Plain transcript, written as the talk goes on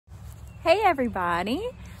Hey everybody,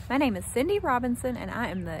 my name is Cindy Robinson and I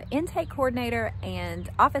am the intake coordinator and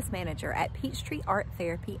office manager at Peachtree Art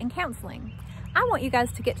Therapy and Counseling. I want you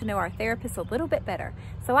guys to get to know our therapists a little bit better,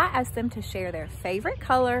 so I asked them to share their favorite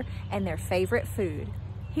color and their favorite food.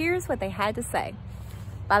 Here's what they had to say.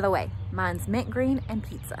 By the way, mine's mint green and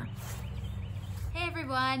pizza. Hey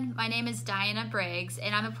everyone, my name is Diana Briggs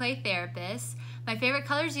and I'm a play therapist. My favorite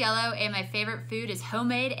color is yellow and my favorite food is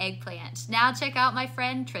homemade eggplant. Now check out my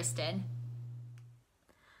friend Tristan.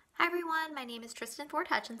 Hi everyone, my name is Tristan Ford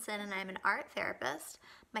Hutchinson and I'm an art therapist.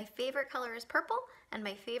 My favorite color is purple and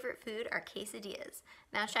my favorite food are quesadillas.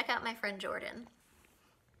 Now check out my friend Jordan.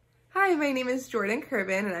 Hi, my name is Jordan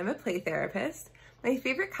Kerbin and I'm a play therapist. My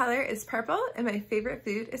favorite color is purple and my favorite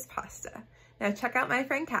food is pasta. Now check out my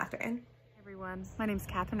friend Catherine. Hey everyone, my name is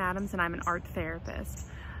Catherine Adams and I'm an art therapist.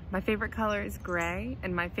 My favorite color is gray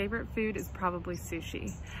and my favorite food is probably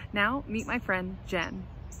sushi. Now meet my friend Jen.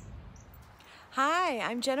 Hi,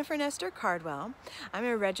 I'm Jennifer Nestor Cardwell. I'm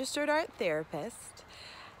a registered art therapist.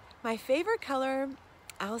 My favorite color,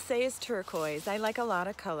 I'll say, is turquoise. I like a lot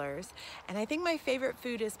of colors. And I think my favorite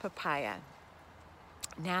food is papaya.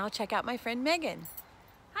 Now check out my friend Megan.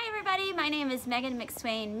 Hi everybody, my name is Megan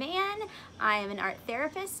McSwain Mann. I am an art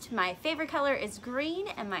therapist. My favorite color is green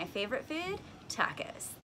and my favorite food,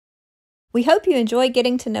 tacos. We hope you enjoy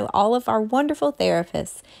getting to know all of our wonderful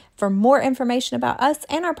therapists. For more information about us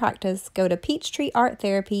and our practice, go to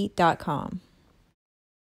peachtreearttherapy.com.